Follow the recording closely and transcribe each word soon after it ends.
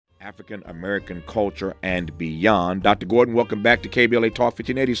African American culture and beyond. Dr. Gordon, welcome back to KBLA Talk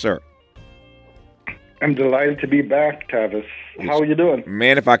 1580, sir. I'm delighted to be back, Tavis. How It's are you doing?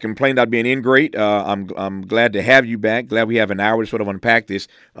 Man, if I complained I'd being in great, I'm glad to have you back. Glad we have an hour to sort of unpack this.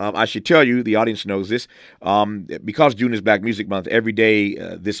 I should tell you, the audience knows this, because June is Black Music Month. Every day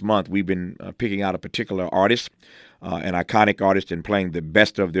this month, we've been picking out a particular artist, an iconic artist, and playing the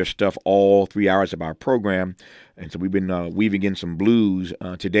best of their stuff all 3 hours of our program. And so we've been weaving in some blues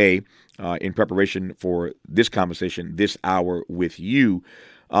today in preparation for this conversation, this hour with you.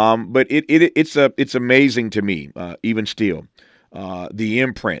 But it's amazing to me, even still, the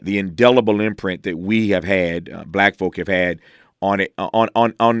imprint, the indelible imprint that we have had, black folk have had on it,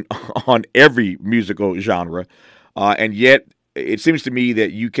 on every musical genre, and yet it seems to me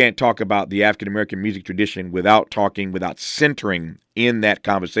that you can't talk about the African American music tradition without centering in that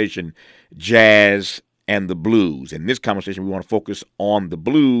conversation jazz and the blues. In this conversation, we want to focus on the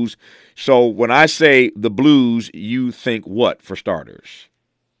blues. So when I say the blues, you think what, for starters?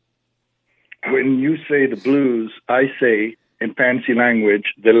 When you say the blues, I say, in fancy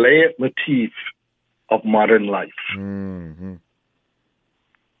language, the leitmotif of modern life. Mm-hmm.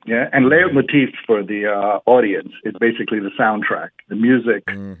 Yeah, and leitmotif for the audience is basically the soundtrack, the music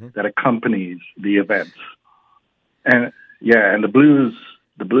that accompanies the events. And yeah, and the blues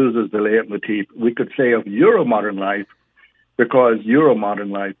is the leitmotif. We could say of Euro modern life because Euro modern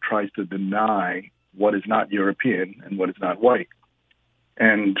life tries to deny what is not European and what is not white.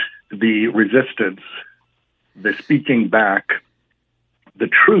 And the resistance, the speaking back, the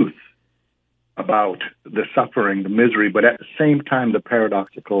truth about the suffering, the misery, but at the same time, the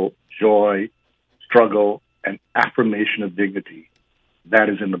paradoxical joy, struggle, and affirmation of dignity. That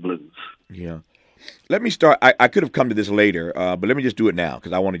is in the blues. Yeah. Let me start. I could have come to this later, but let me just do it now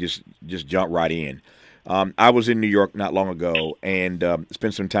because I want to just jump right in. I was in New York not long ago and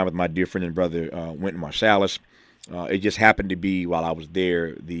spent some time with my dear friend and brother, Wynton Marsalis. It just happened to be while I was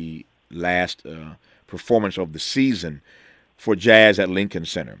there the last performance of the season for jazz at Lincoln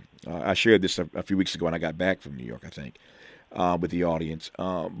Center. I shared this a few weeks ago when I got back from New York, I think, with the audience.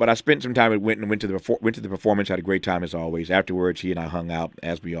 But I spent some time at Wynton, went to the performance, had a great time as always. Afterwards, he and I hung out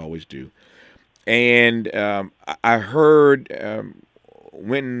as we always do. And I heard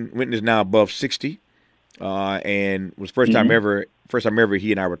Wynton is now above 60, and was first time ever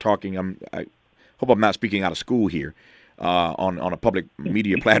he and I were talking. I hope I'm not speaking out of school here on a public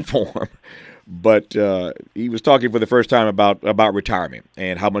media platform, but he was talking for the first time about retirement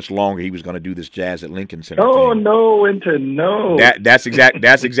and how much longer he was going to do this jazz at Lincoln Center Oh thing. no, Winton, no. That's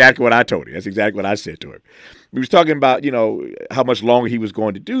exactly what I told him. That's exactly what I said to him. He was talking about how much longer he was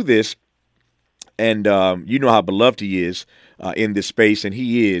going to do this. And you know how beloved he is in this space, and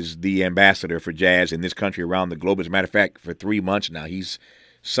he is the ambassador for jazz in this country, around the globe. As a matter of fact, for 3 months now, he's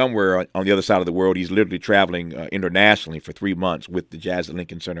somewhere on the other side of the world. He's literally traveling internationally for 3 months with the Jazz at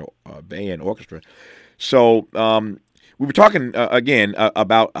Lincoln Center Band Orchestra. So we were talking again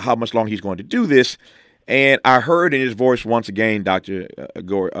about how much longer he's going to do this, and I heard in his voice once again, Dr.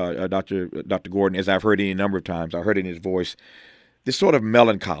 Gordon, as I've heard any number of times, I heard in his voice this sort of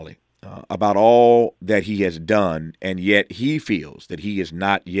melancholy about all that he has done, and yet he feels that he has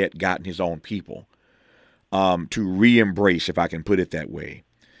not yet gotten his own people to re-embrace, if I can put it that way,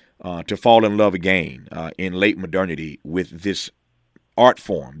 to fall in love again in late modernity with this art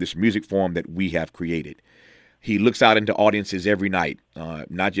form, this music form that we have created. He looks out into audiences every night,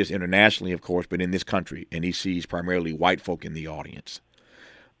 not just internationally, of course, but in this country, and he sees primarily white folk in the audience,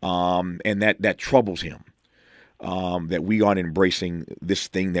 and that troubles him. That we aren't embracing this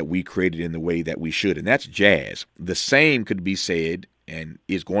thing that we created in the way that we should. And that's jazz. The same could be said, and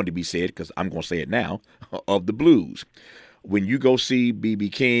is going to be said, because I'm going to say it now, of the blues. When you go see B.B.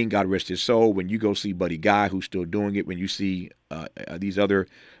 King, God rest his soul, when you go see Buddy Guy, who's still doing it, when you see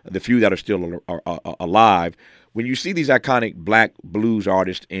the few that are still alive, when you see these iconic black blues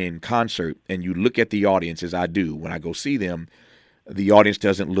artists in concert, and you look at the audience, as I do when I go see them, the audience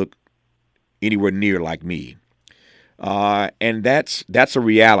doesn't look anywhere near like me. And that's a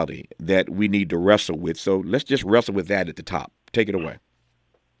reality that we need to wrestle with. So let's just wrestle with that at the top. Take it away.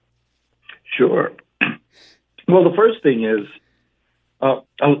 Sure. Well, the first thing is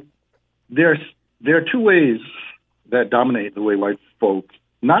there are two ways that dominate the way white folk,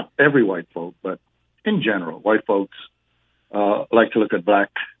 not every white folk, but in general, white folks like to look at black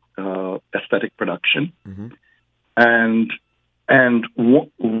aesthetic production, and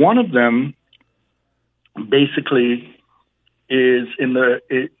one of them basically is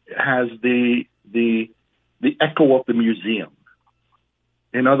it has the echo of the museum.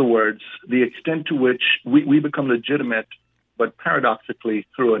 In other words, the extent to which we become legitimate but paradoxically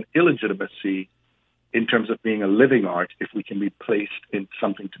through an illegitimacy in terms of being a living art if we can be placed in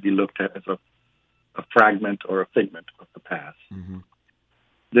something to be looked at as a fragment or a figment of the past. Mm-hmm.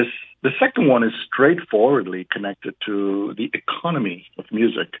 The second one is straightforwardly connected to the economy of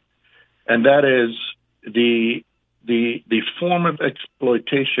music, and that is the form of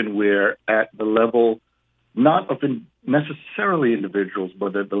exploitation where at the level not of necessarily individuals,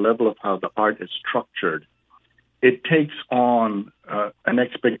 but at the level of how the art is structured, it takes on an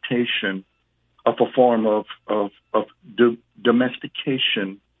expectation of a form of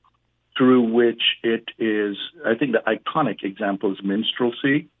domestication through which it is, I think the iconic example is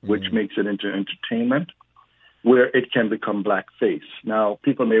minstrelsy, which makes it into entertainment, where it can become blackface. Now,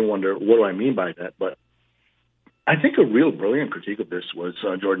 people may wonder, what do I mean by that? But I think a real brilliant critique of this was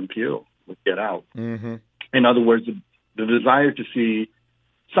Jordan Peele with Get Out. Mm-hmm. In other words, the desire to see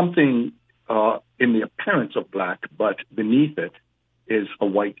something in the appearance of black, but beneath it is a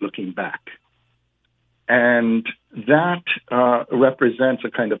white looking back. And that represents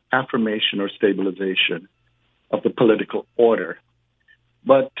a kind of affirmation or stabilization of the political order.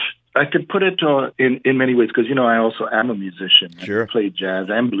 But I could put it in many ways because, I also am a musician. Sure. I play jazz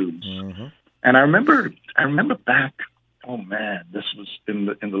and blues. Mm-hmm. And I remember back, oh man, this was in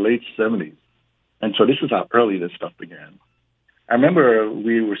the late 70s. And so this is how early this stuff began. I remember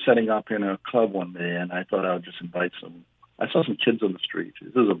we were setting up in a club one day, and I thought I would just invite I saw some kids on the street.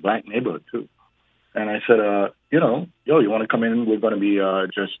 This was a black neighborhood, too. And I said, you want to come in? We're going to be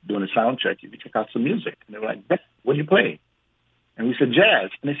just doing a sound check. You can check out some music. And they were like, what do you play? And we said,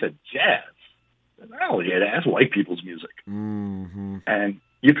 jazz. And they said, jazz? I said, oh, yeah, that's white people's music. Mm-hmm. And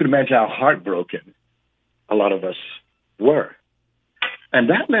you could imagine how heartbroken a lot of us were. And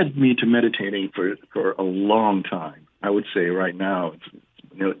that led me to meditating for a long time. I would say right now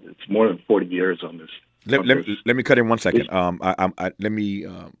it's more than 40 years on this. Let me cut in 1 second. Let me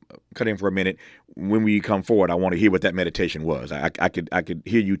cut in for a minute. When we come forward, I want to hear what that meditation was. I could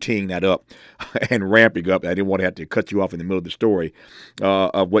hear you teeing that up and ramping up. I didn't want to have to cut you off in the middle of the story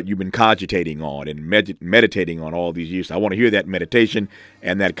of what you've been cogitating on and meditating on all these years. So I want to hear that meditation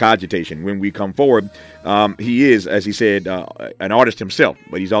and that cogitation when we come forward. He is, as he said, an artist himself,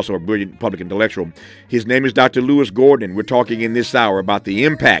 but he's also a brilliant public intellectual. His name is Dr. Lewis Gordon. We're talking in this hour about the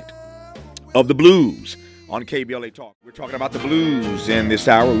impact of the blues on KBLA Talk. We're talking about the blues in this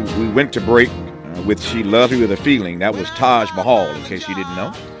hour. We went to break with She Loves Me With a Feeling. That was Taj Mahal, in case you didn't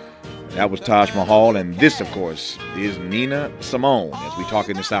know. That was Taj Mahal. And this, of course, is Nina Simone as we talk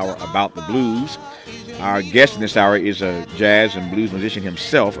in this hour about the blues. Our guest in this hour is a jazz and blues musician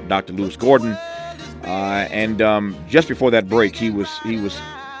himself, Dr. Lewis Gordon. And just before that break, he was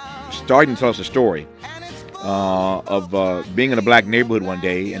starting to tell us a story of being in a black neighborhood one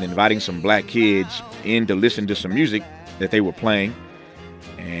day and inviting some black kids in to listen to some music that they were playing.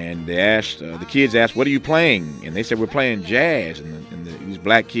 And they asked, the kids asked, what are you playing? And they said, we're playing jazz. And these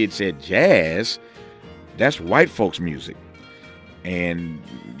black kids said, jazz? That's white folks' music. And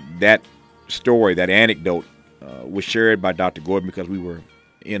that story, that anecdote, was shared by Dr. Gordon because we were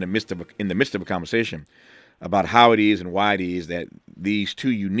in the midst of a conversation about how it is and why it is that these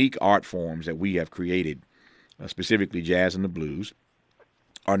two unique art forms that we have created, specifically jazz and the blues,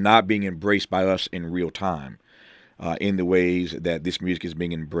 are not being embraced by us in real time in the ways that this music is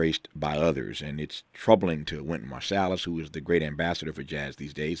being embraced by others. And it's troubling to Wynton Marsalis, who is the great ambassador for jazz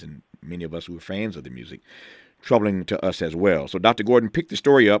these days, and many of us who are fans of the music, troubling to us as well. So Dr. Gordon picked the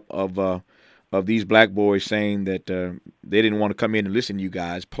story up of these black boys saying that they didn't want to come in and listen to you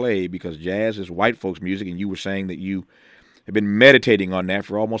guys play because jazz is white folks' music, and you were saying that you have been meditating on that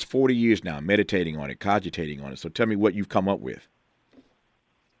for almost 40 years now, meditating on it, cogitating on it. So tell me what you've come up with.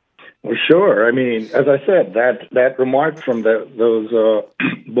 Well, sure. I mean, as I said, that remark from those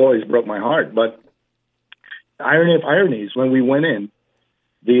boys broke my heart. But irony of ironies, when we went in,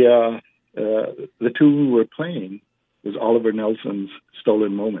 the two who were playing was Oliver Nelson's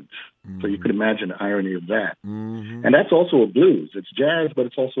Stolen Moments. Mm-hmm. So you could imagine the irony of that. Mm-hmm. And that's also a blues. It's jazz, but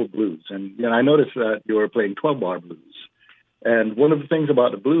it's also blues. And I noticed that you were playing 12-bar blues. And one of the things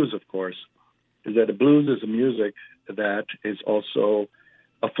about the blues, of course, is that the blues is a music that is also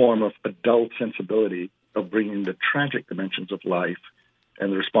a form of adult sensibility of bringing the tragic dimensions of life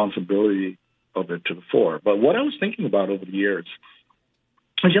and the responsibility of it to the fore. But what I was thinking about over the years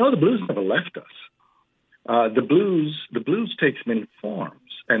is, the blues never left us. The blues takes many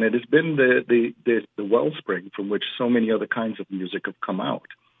forms, and it has been the wellspring from which so many other kinds of music have come out.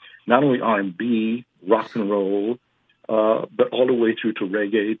 Not only R&B, rock and roll, but all the way through to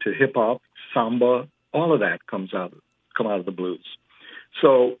reggae, to hip hop, samba, all of that come out of the blues.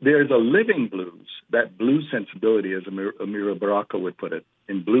 So there's a living blues, that blues sensibility, as Amira Baraka would put it,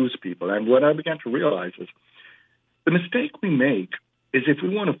 in blues people. And what I began to realize is the mistake we make is if we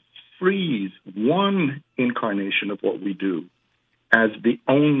want to freeze one incarnation of what we do as the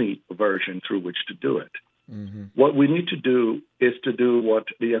only version through which to do it. Mm-hmm. What we need to do is to do what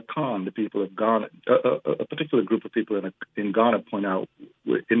the Akan, the people of Ghana, a particular group of people in Ghana point out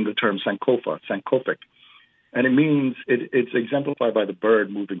in the term Sankofic. And it means it's exemplified by the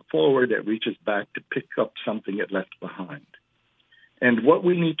bird moving forward that reaches back to pick up something it left behind. And what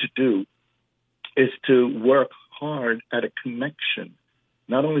we need to do is to work hard at a connection,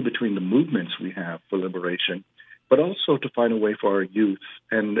 not only between the movements we have for liberation, but also to find a way for our youth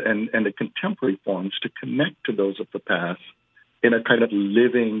and the contemporary forms to connect to those of the past in a kind of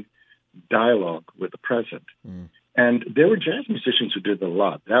living dialogue with the present. Mm. And there were jazz musicians who did a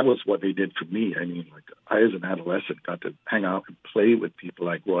lot. That was what they did for me. I mean, like I, as an adolescent, got to hang out and play with people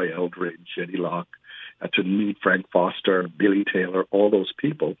like Roy Eldridge, Eddie Locke, to meet Frank Foster, Billy Taylor, all those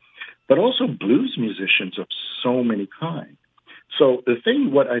people, but also blues musicians of so many kinds. So the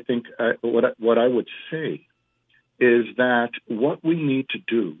thing, what I think, what I would say is that what we need to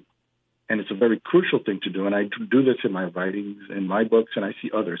do, and it's a very crucial thing to do, and I do this in my writings, in my books, and I see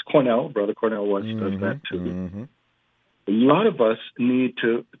others. Brother Cornell West does that too. Mm-hmm. A lot of us need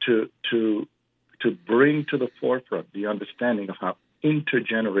to bring to the forefront the understanding of how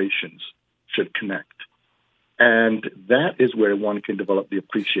intergenerations should connect. And that is where one can develop the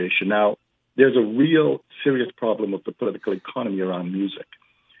appreciation. Now, there's a real serious problem with the political economy around music.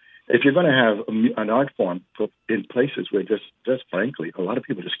 If you're going to have an art form in places where just frankly, a lot of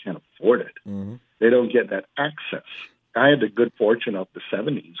people just can't afford it. Mm-hmm. They don't get that access. I had the good fortune of the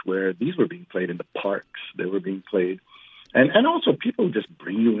 70s where these were being played in the parks. They were being played. And also people just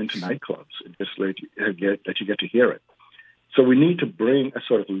bring you into nightclubs and just let you get to hear it. So we need to bring a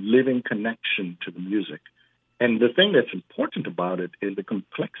sort of living connection to the music. And the thing that's important about it is the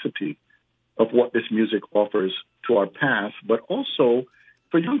complexity of what this music offers to our past, but also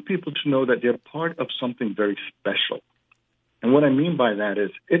for young people to know that they're part of something very special. And what I mean by that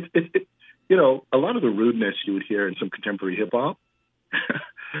is, a lot of the rudeness you would hear in some contemporary hip hop,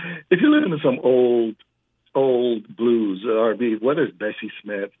 if you listen to some old blues, R&B, whether it's Bessie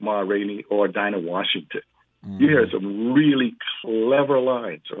Smith, Ma Rainey, or Dinah Washington, you hear some really clever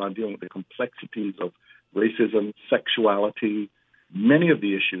lines around dealing with the complexities of racism, sexuality, many of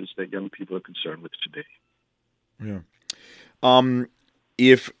the issues that young people are concerned with today. Yeah.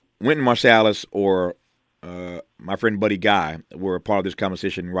 If Wynton Marsalis or my friend Buddy Guy were a part of this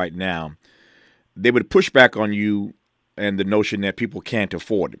conversation right now, they would push back on you and the notion that people can't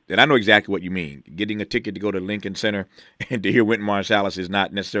afford it. And I know exactly what you mean. Getting a ticket to go to Lincoln Center and to hear Wynton Marsalis is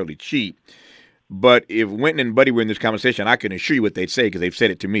not necessarily cheap. But if Wynton and Buddy were in this conversation, I can assure you what they'd say, because they've said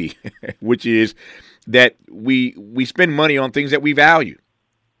it to me, which is that we spend money on things that we value.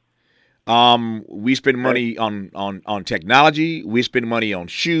 We spend money on technology. We spend money on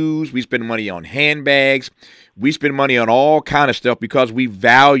shoes. We spend money on handbags. We spend money on all kind of stuff because we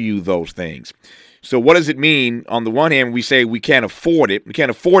value those things. So what does it mean? On the one hand, we say we can't afford it. We can't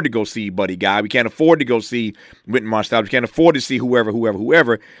afford to go see Buddy Guy. We can't afford to go see Wynton Marsalis. We can't afford to see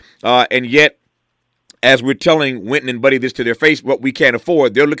whoever. And yet, as we're telling Wynton and Buddy this to their face, what we can't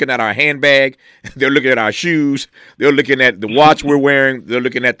afford, they're looking at our handbag, they're looking at our shoes, they're looking at the watch we're wearing, they're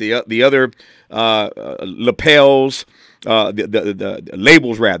looking at the other lapels, the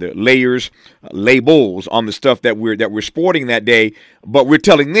labels rather, labels on the stuff that we're sporting that day, but we're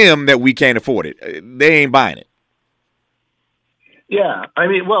telling them that we can't afford it. They ain't buying it. Yeah, I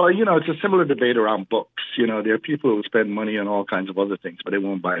mean, well, it's a similar debate around books. There are people who spend money on all kinds of other things, but they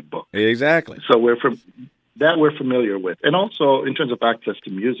won't buy a book. Exactly. So we're familiar with. And also, in terms of access to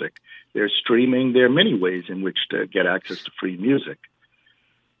music, there's streaming. There are many ways in which to get access to free music.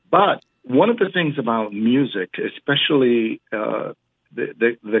 But one of the things about music, especially the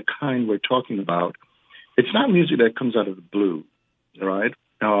kind we're talking about, it's not music that comes out of the blue, right?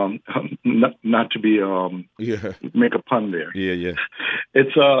 Not to be make a pun there. Yeah.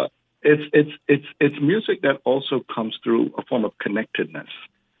 It's music that also comes through a form of connectedness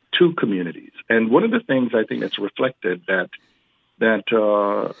to communities. And one of the things I think that's reflected that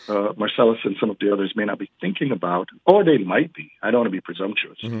Marsalis and some of the others may not be thinking about, or they might be, I don't want to be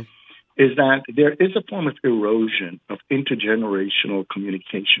presumptuous, is that there is a form of erosion of intergenerational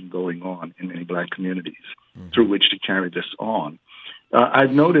communication going on in many Black communities through which to carry this on.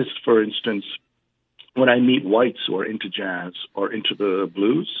 I've noticed, for instance, when I meet whites who are into jazz or into the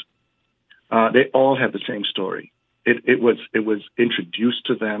blues, they all have the same story. It was introduced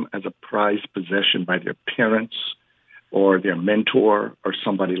to them as a prized possession by their parents. or their mentor or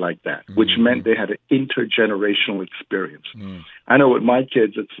somebody like that, which meant they had an intergenerational experience. I know with my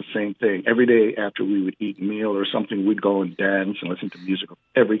kids, it's the same thing. Every day after we would eat a meal or something, we'd go and dance and listen to music of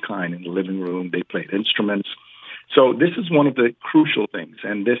every kind in the living room. They played instruments. So this is one of the crucial things.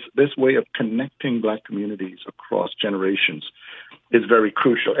 And this way of connecting Black communities across generations is very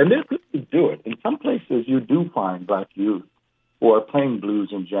crucial. And they're good to do it. In some places, you do find Black youth who are playing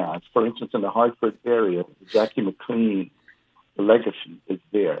blues and jazz. For instance, in the Hartford area, Jackie McLean, the legacy is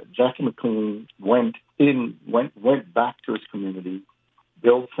there. Jackie McLean went back to his community,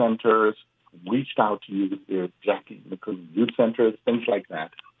 built centers, reached out to youth there, Jackie McLean youth centers, things like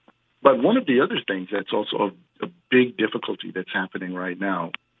that. But one of the other things that's also a big difficulty that's happening right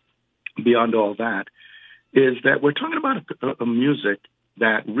now, beyond all that, is that we're talking about a music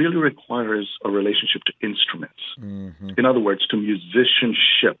that really requires a relationship to instruments. In other words, to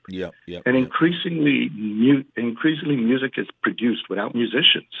musicianship. And increasingly music is produced without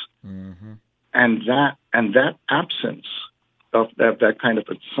musicians. And that absence of that kind of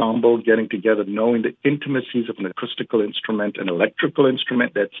ensemble getting together, knowing the intimacies of an acoustical instrument, an electrical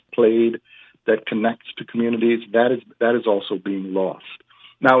instrument that's played, that connects to communities, that is also being lost.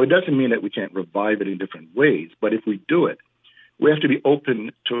 Now, it doesn't mean that we can't revive it in different ways, but if we do it, we have to be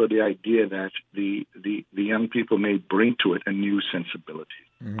open to the idea that the young people may bring to it a new sensibility.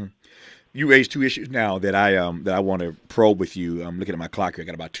 You raised two issues now that I want to probe with you. I'm looking at my clock here. I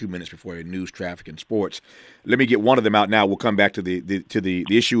got about 2 minutes before news, traffic, and sports. Let me get one of them out now. We'll come back to the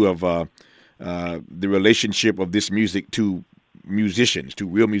issue of the relationship of this music to musicians, to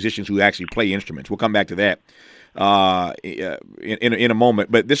real musicians who actually play instruments. We'll come back to that in a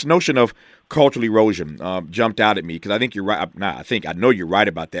moment. But this notion of cultural erosion jumped out at me because I think you're right. I know you're right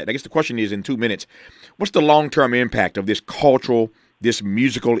about that. I guess the question is, in 2 minutes, what's the long-term impact of this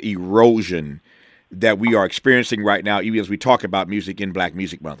musical erosion that we are experiencing right now, even as we talk about music in Black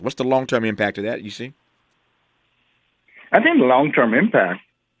Music Month? What's the long-term impact of that, you see? I think the long-term impact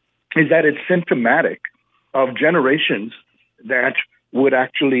is that it's symptomatic of generations that would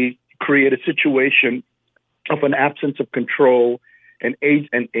actually create a situation of an absence of control and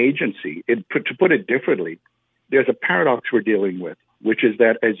agency. To put it differently, there's a paradox we're dealing with, which is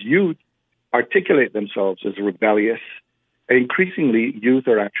that as youth articulate themselves as rebellious, increasingly youth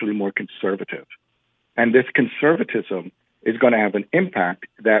are actually more conservative. And this conservatism is going to have an impact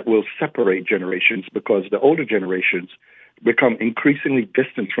that will separate generations because the older generations become increasingly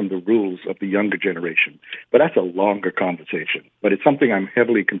distant from the rules of the younger generation. But that's a longer conversation. But it's something I'm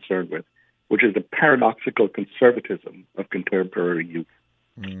heavily concerned with, which is the paradoxical conservatism of contemporary youth.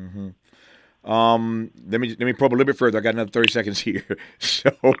 Let me probe a little bit further. I got another 30 seconds here.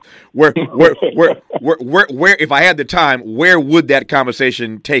 So, where, if I had the time, where would that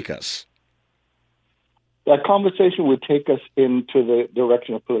conversation take us? That conversation would take us into the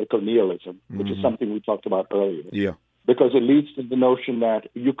direction of political nihilism, which is something we talked about earlier. Yeah. Because it leads to the notion that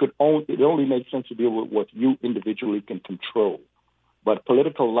it only makes sense to deal with what you individually can control. But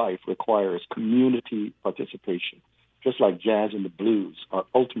political life requires community participation, just like jazz and the blues are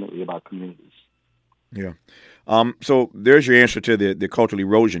ultimately about communities. Yeah. So there's your answer to the cultural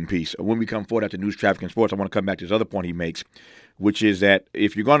erosion piece. When we come forward after news, traffic, and sports, I want to come back to this other point he makes, which is that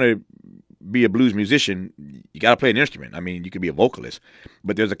if you're going to be a blues musician, you got to play an instrument. I mean, you could be a vocalist,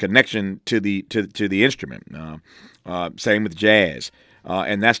 but there's a connection to the instrument. Same with jazz.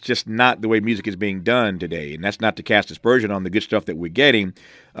 And that's just not the way music is being done today. And that's not to cast aspersion on the good stuff that we're getting,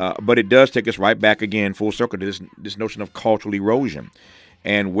 but it does take us right back again, full circle, to this notion of cultural erosion.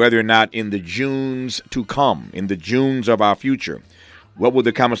 And whether or not in the Junes to come, in the Junes of our future, what will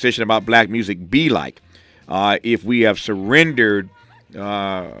the conversation about Black music be like if we have surrendered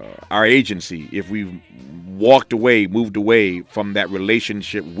our agency, if we've moved away from that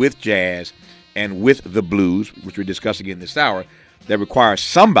relationship with jazz and with the blues, which we're discussing in this hour, that requires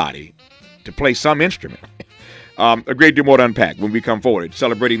somebody to play some instrument. A great deal more to unpack when we come forward,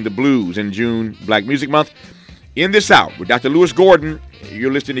 celebrating the blues in June, Black Music Month. In this hour with Dr. Lewis Gordon,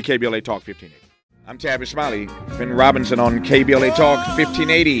 you're listening to KBLA Talk 1580. I'm Tavis, Smiley, Finn Robinson on KBLA Talk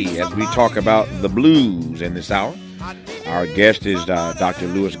 1580 as we talk about the blues in this hour. Our guest is Dr.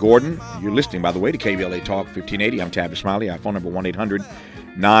 Lewis Gordon. You're listening, by the way, to KBLA Talk 1580. I'm Tavis Smiley. Our phone number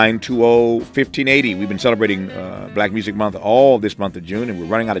 1-800-920-1580. We've been celebrating Black Music Month all this month of June, and we're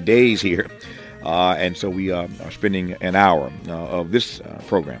running out of days here. And so we are spending an hour of this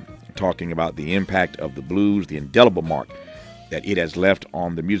program talking about the impact of the blues, the indelible mark that it has left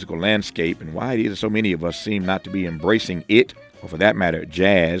on the musical landscape, and why it is so many of us seem not to be embracing it, or for that matter,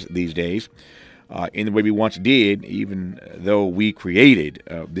 jazz these days. in the way we once did, even though we created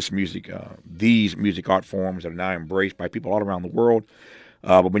this music, these music art forms that are now embraced by people all around the world.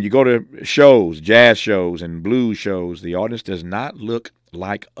 But when you go to shows, jazz shows and blues shows, the audience does not look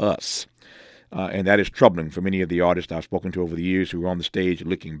like us. And that is troubling for many of the artists I've spoken to over the years who are on the stage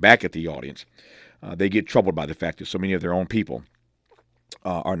looking back at the audience. They get troubled by the fact that so many of their own people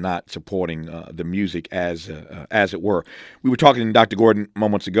are not supporting the music as it were. We were talking, Dr. Gordon,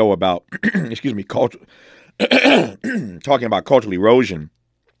 moments ago about, excuse me, talking about cultural erosion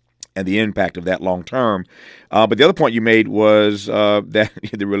and the impact of that long term. But the other point you made was that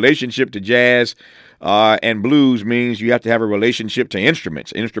the relationship to jazz and blues means you have to have a relationship to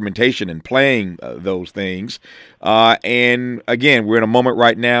instruments, instrumentation, and playing those things. And again, we're in a moment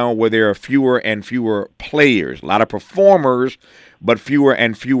right now where there are fewer and fewer players, a lot of performers, but fewer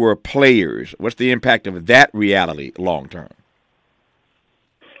and fewer players. What's the impact of that reality long term?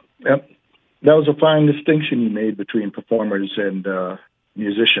 Yep. That was a fine distinction you made between performers and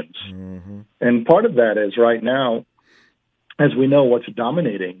musicians. Mm-hmm. And part of that is right now, as we know, what's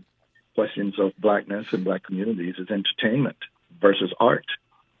dominating questions of blackness and black communities is entertainment versus art.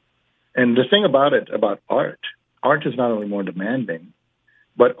 And the thing about art is not only more demanding,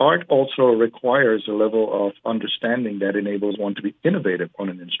 but art also requires a level of understanding that enables one to be innovative on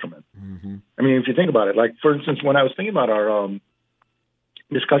an instrument. Mm-hmm. I mean, if you think about it, like, for instance, when I was thinking about our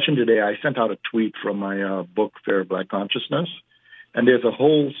discussion today, I sent out a tweet from my book, Fair Black Consciousness. And there's a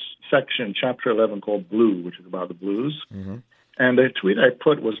whole section, chapter 11, called Blue, which is about the blues. Mm-hmm. And the tweet I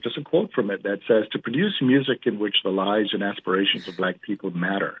put was just a quote from it that says, to produce music in which the lives and aspirations of black people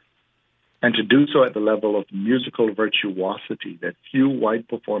matter, and to do so at the level of musical virtuosity that few white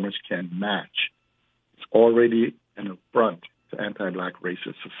performers can match, it's already an affront to anti-black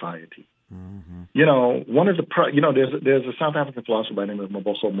racist society. Mm-hmm. You know, there's a South African philosopher by the name of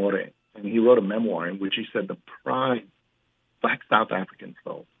Maboso More, and he wrote a memoir in which he said the pride Black South Africans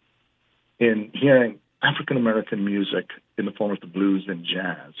felt in hearing African American music in the form of the blues and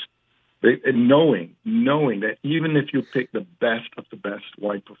jazz, and knowing that even if you pick the best of the best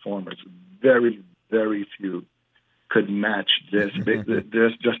white performers, very, very few could match this.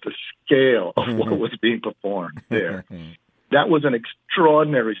 There's just a scale of what was being performed there. That was an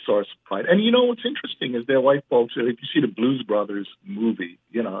extraordinary source of pride. And you know what's interesting is they're white folks. If you see the Blues Brothers movie,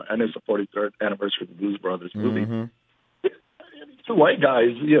 and it's the 43rd anniversary of the Blues Brothers movie. Mm-hmm. Two white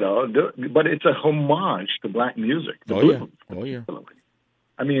guys, but it's a homage to black music. Oh yeah.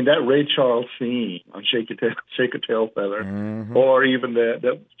 I mean, that Ray Charles scene on Shake a Tail Feather, mm-hmm. or even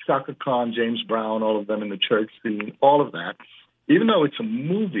the Chaka Khan, James Brown, all of them in the church scene, all of that. Even though it's a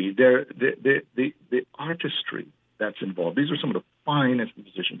movie, the artistry that's involved. These are some of the finest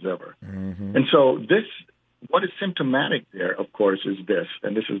musicians ever. Mm-hmm. And so what is symptomatic there, of course, is this,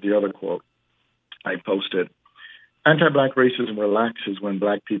 and this is the other quote I posted. Anti-black racism relaxes when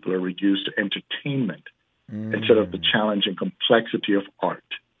black people are reduced to entertainment instead of the challenge and complexity of art.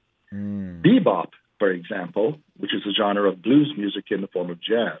 Bebop, for example, which is a genre of blues music in the form of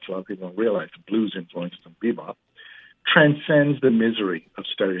jazz, a lot of people don't realize the blues influences on bebop, transcends the misery of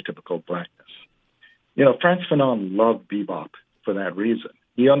stereotypical blackness. Frantz Fanon loved bebop for that reason.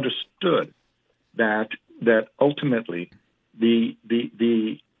 He understood that ultimately the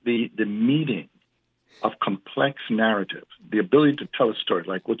meeting of complex narratives, the ability to tell a story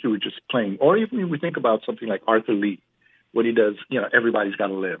like what you were just playing, or even when we think about something like Arthur Lee, what he does, Everybody's Got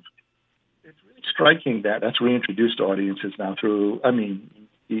to Live. It's really striking that that's reintroduced to audiences now through,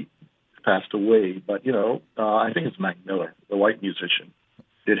 he passed away, but, I think it's Mac Miller, the white musician,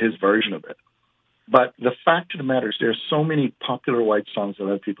 did his version of it. But the fact of the matter is there are so many popular white songs that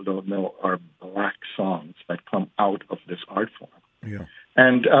other people don't know are black songs that come out of this art form. Yeah.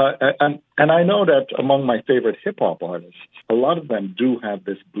 And I know that among my favorite hip-hop artists, a lot of them do have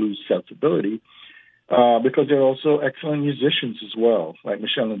this blues sensibility because they're also excellent musicians as well, like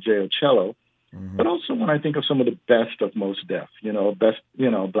Michelle and Jay Ocello. Mm-hmm. But also when I think of some of the best of Mos Def,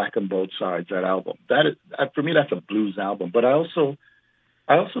 Black on Both Sides, that album. That is, for me, that's a blues album. But I also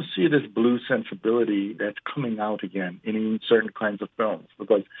see this blues sensibility that's coming out again in certain kinds of films,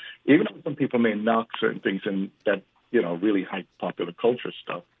 because even though some people may knock certain things in that, really high popular culture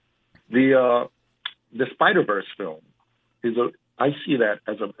stuff, the Spider-Verse film I see that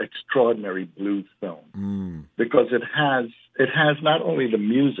as an extraordinary blues film because it has not only the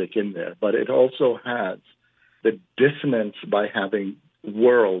music in there, but it also has the dissonance by having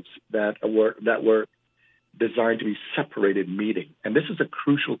worlds that were designed to be separated meeting. And this is a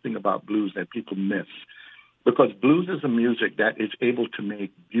crucial thing about blues that people miss, because blues is a music that is able to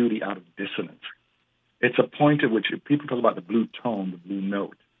make beauty out of dissonance. It's a point at which people talk about the blue tone, the blue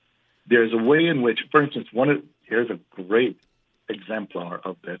note. there's a way in which, for instance, here's a great exemplar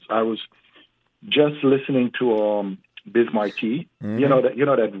of this. I was just listening to Biz Markie. Mm-hmm. You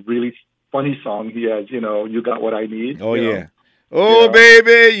know that really funny song he has. You got what I need. Oh yeah. Oh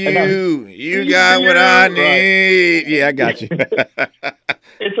baby, you got what I need. Right. Yeah, I got you.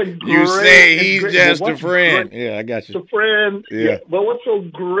 It's a great. You say he's just a friend. Great, yeah, I got you. It's a friend. Yeah. But what's so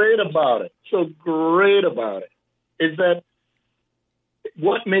great about it? Is that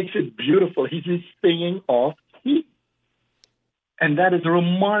what makes it beautiful? He's singing off key, and that is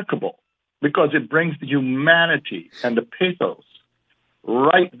remarkable because it brings the humanity and the pathos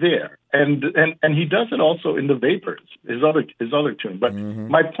right there. And he does it also in the Vapors, his other tune. But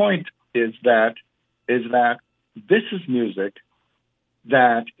my point is that this is music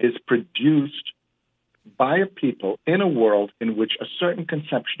that is produced by a people in a world in which a certain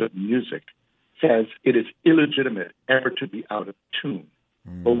conception of music says it is illegitimate ever to be out of tune.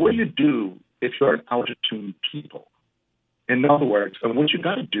 But what do you do if you're an out of tune people? In other words, and what you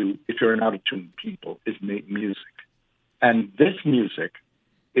got to do if you're an out of tune people is make music. And this music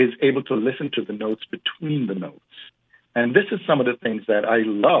is able to listen to the notes between the notes. And this is some of the things that I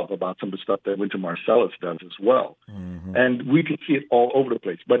love about some of the stuff that Wynton Marsalis does as well. And we can see it all over the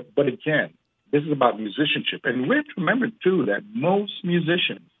place. But again, this is about musicianship. And we have to remember, too, that most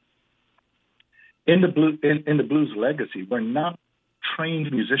musicians in the blues legacy were not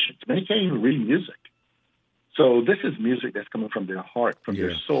trained musicians. Many can't even read music. So this is music that's coming from their heart, from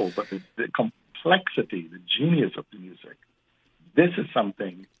their soul. But the complexity, the genius of the music, this is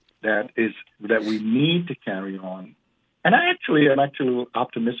something that we need to carry on. And I'm actually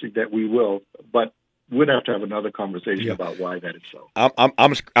optimistic that we will, but we'd have to have another conversation about why that is so.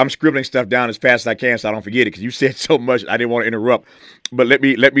 I'm scribbling stuff down as fast as I can so I don't forget it because you said so much I didn't want to interrupt. But let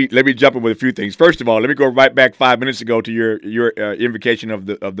me jump in with a few things. First of all, let me go right back 5 minutes ago to your invocation of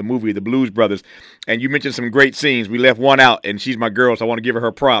the movie The Blues Brothers, and you mentioned some great scenes. We left one out, and she's my girl, so I want to give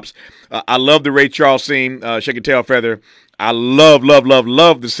her props. I love the Ray Charles scene, Shake a Tail Feather. I love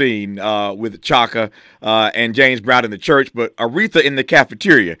the scene with Chaka and James Brown in the church, but Aretha in the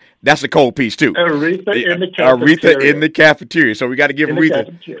cafeteria, that's a cold piece too. Aretha in the cafeteria. So we got to give her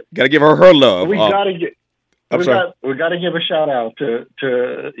love. We got to give a shout out to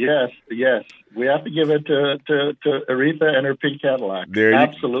yes. We have to give it to Aretha and her pink Cadillac.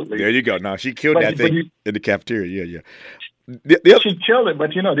 Absolutely. There you go. Now she killed that thing in the cafeteria. Yeah. She killed it,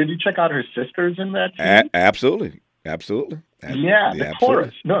 but did you check out her sisters in that scene? Absolutely. Yeah, the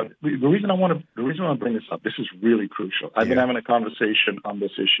chorus. No, the reason I want to bring this up, this is really crucial. I've been having a conversation on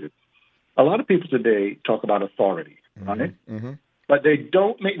this issue. A lot of people today talk about authority, right? Mm-hmm. But they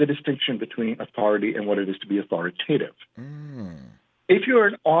don't make the distinction between authority and what it is to be authoritative. If you're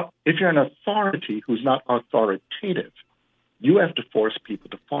an authority who's not authoritative, you have to force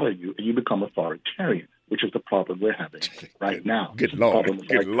people to follow you, and you become authoritarian, which is the problem we're having right now. Good Lord,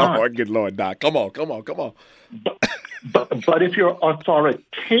 Doc. Come on. But if you're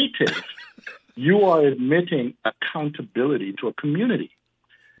authoritative, you are admitting accountability to a community.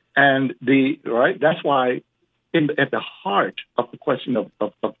 And that's why at the heart of the question of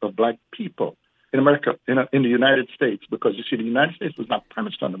Black people in America, in the United States, because you see, the United States was not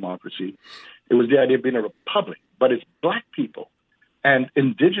premised on democracy. It was the idea of being a republic, but it's Black people and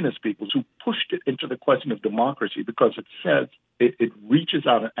indigenous peoples who pushed it into the question of democracy because it says it reaches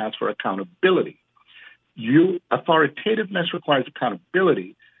out and asks for accountability. Authoritativeness requires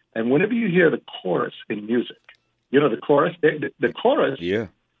accountability. And whenever you hear the chorus in music, the chorus,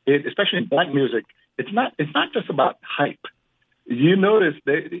 especially in Black music, it's not just about hype. You notice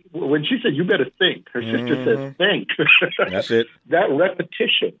when she said, "You better think," her sister says, "Think." That's it. That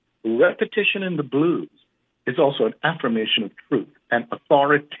repetition in the blues is also an affirmation of truth and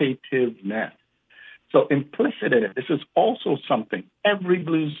authoritativeness. So implicit in it, this is also something, every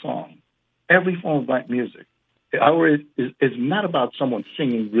blues song, every form of Black music, is not about someone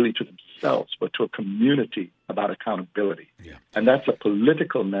singing really to themselves, but to a community about accountability. Yeah. And that's a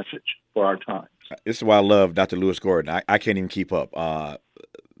political message for our times. This is why I love Dr. Lewis Gordon. I can't even keep up.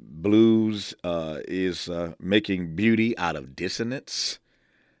 Blues is making beauty out of dissonance.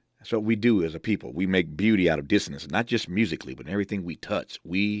 That's what we do as a people. We make beauty out of dissonance, not just musically, but in everything we touch.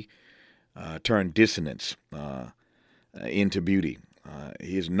 We turn dissonance into beauty.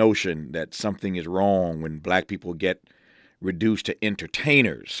 His notion that something is wrong when Black people get reduced to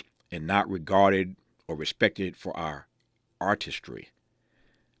entertainers and not regarded or respected for our artistry.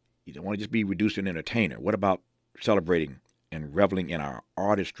 You don't want to just be reduced to an entertainer. What about celebrating and reveling in our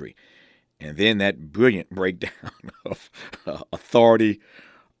artistry? And then that brilliant breakdown of authoritative,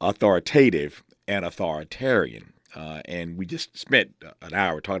 and authoritarian. and we just spent an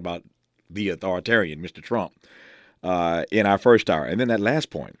hour talking about the authoritarian, Mr. Trump, in our first hour. And then that last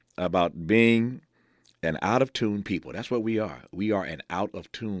point about being an out of tune people. That's what we are. We are an out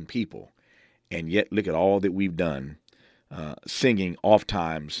of tune people. And yet, look at all that we've done singing oft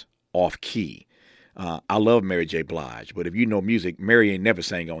times off key. I love Mary J. Blige, but if you know music, Mary ain't never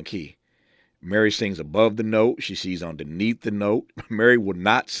sang on key. Mary sings above the note. She sings underneath the note. Mary will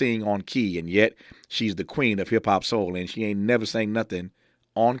not sing on key, and yet she's the queen of hip hop soul, and she ain't never sang nothing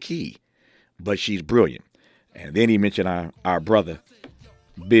on key, but she's brilliant. And then he mentioned our brother,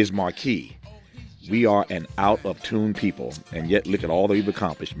 Biz Marquis. We are an out of tune people, and yet look at all that we've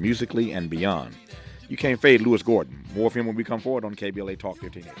accomplished musically and beyond. You can't fade Lewis Gordon. More of him when we come forward on KBLA Talk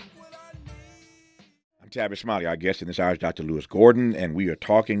 1580. I'm Tavis Smiley. Our guest in this hour is Dr. Lewis Gordon, and we are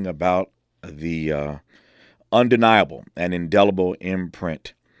talking about the undeniable and indelible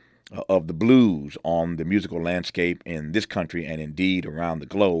imprint of the blues on the musical landscape in this country and indeed around the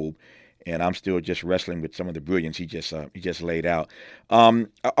globe. And I'm still just wrestling with some of the brilliance he just laid out. I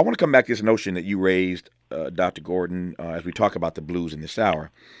want to come back to this notion that you raised, Dr. Gordon, as we talk about the blues in this hour.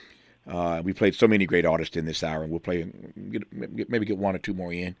 We played so many great artists in this hour, and we'll play maybe get one or two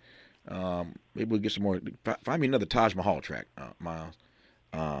more in. Maybe we'll get some more. Find me another Taj Mahal track, Miles.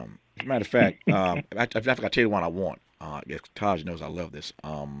 As a matter of fact, I forgot to tell you one I want. Taj knows I love this.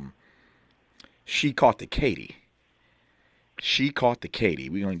 She Caught the Katy. She Caught the Katy.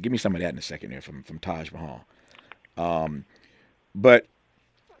 We're going to give me some of that in a second here from Taj Mahal. But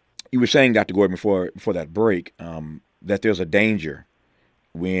you were saying, Dr. Gordon, before that break, that there's a danger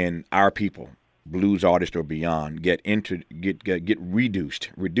when our people, blues artists or beyond, get reduced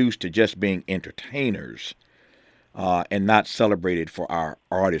to just being entertainers. And not celebrated for our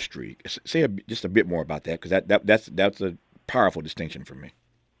artistry. Say just a bit more about that, because that's a powerful distinction for me.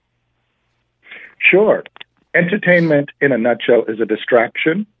 Sure. Entertainment, in a nutshell, is a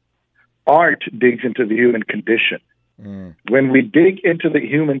distraction. Art digs into the human condition. When we dig into the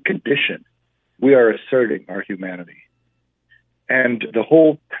human condition, we are asserting our humanity. And the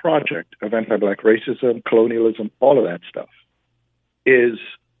whole project of anti-Black racism, colonialism, all of that stuff is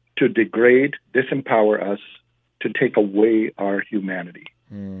to degrade, disempower us, to take away our humanity.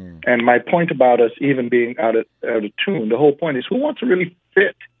 And my point about us even being out of tune, the whole point is, who wants to really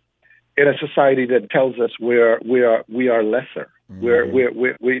fit in a society that tells us we are lesser?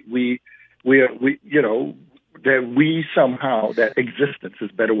 That we somehow, that existence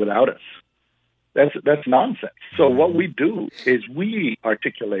is better without us. That's nonsense. So what we do is we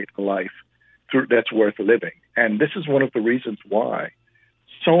articulate a life that's worth living. And this is one of the reasons why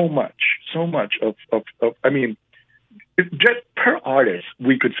so much of just per artist,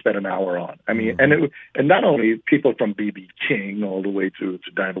 we could spend an hour on. I mean, and not only people from B.B. King all the way to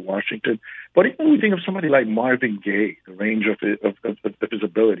Dinah Washington, but even we think of somebody like Marvin Gaye, the range of his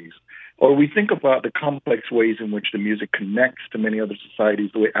abilities, or we think about the complex ways in which the music connects to many other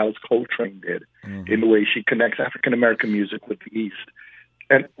societies, the way Alice Coltrane did, in the way she connects African American music with the East,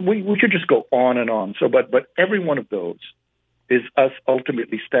 and we could just go on and on. So, but every one of those is us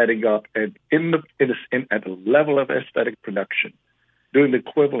ultimately standing up and at the level of aesthetic production, doing the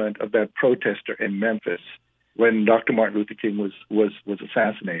equivalent of that protester in Memphis when Dr. Martin Luther King was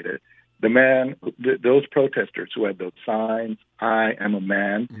assassinated. Those protesters who had those signs, "I am a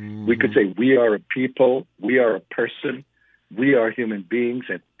man," we could say we are a people, we are a person, we are human beings.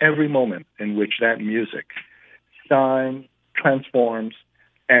 At every moment in which that music shines, transforms,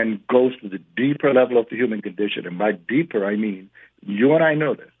 and goes to the deeper level of the human condition. And by deeper, I mean, you and I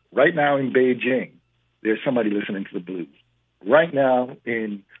know this. Right now in Beijing, there's somebody listening to the blues. Right now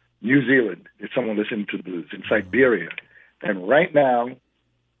in New Zealand, there's someone listening to the blues. In Siberia. And right now,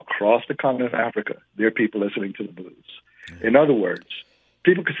 across the continent of Africa, there are people listening to the blues. In other words,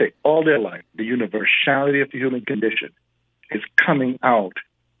 people could say all their life, the universality of the human condition is coming out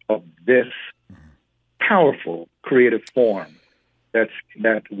of this powerful creative form that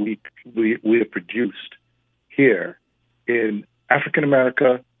we have produced here in African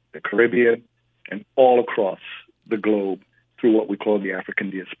America, the Caribbean, and all across the globe through what we call the African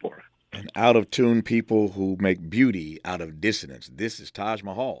diaspora. And out of tune people who make beauty out of dissonance. This is Taj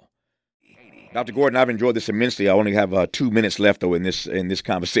Mahal. Dr. Gordon, I've enjoyed this immensely. I only have 2 minutes left, though, in this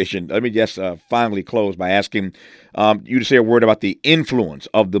conversation. Let me just finally close by asking you to say a word about the influence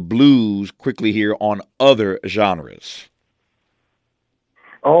of the blues quickly here on other genres.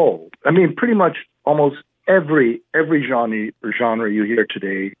 Oh, I mean, pretty much almost every genre you hear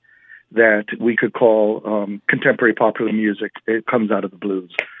today that we could call contemporary popular music, it comes out of the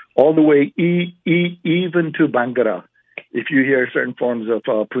blues. All the way even to Bhangra. If you hear certain forms of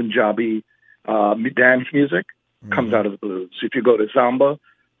Punjabi dance music, comes out of the blues. If you go to samba,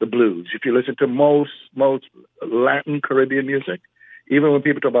 the blues. If you listen to most Latin Caribbean music, even when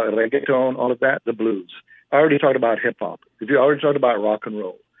people talk about reggaeton, all of that, the blues. I already talked about hip hop. If you already talked about rock and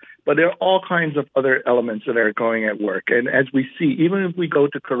roll, but there are all kinds of other elements that are going at work. And as we see, even if we go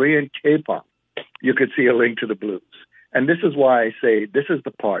to Korean K-pop, you could see a link to the blues. And this is why I say this is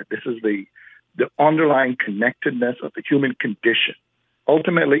the part. This is the underlying connectedness of the human condition.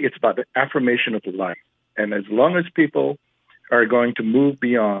 Ultimately, it's about the affirmation of life. And as long as people are going to move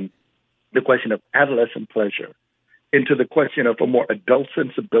beyond the question of adolescent pleasure into the question of a more adult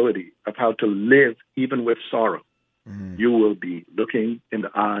sensibility of how to live even with sorrow, you will be looking in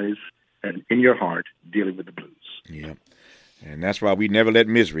the eyes and in your heart dealing with the blues. Yeah. And that's why we never let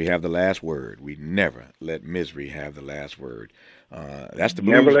misery have the last word. We never let misery have the last word. That's the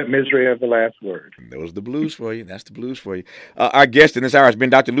blues. Never let misery have the last word. Those are the blues for you. That's the blues for you. Our guest in this hour has been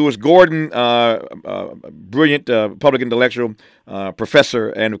Dr. Lewis Gordon, brilliant public intellectual, professor,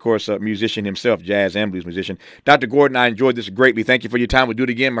 and, of course, a musician himself, jazz and blues musician. Dr. Gordon, I enjoyed this greatly. Thank you for your time. We'll do it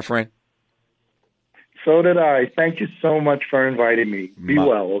again, my friend. So did I. Thank you so much for inviting me. Be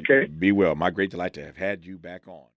well, okay? Be well. My great delight to have had you back on.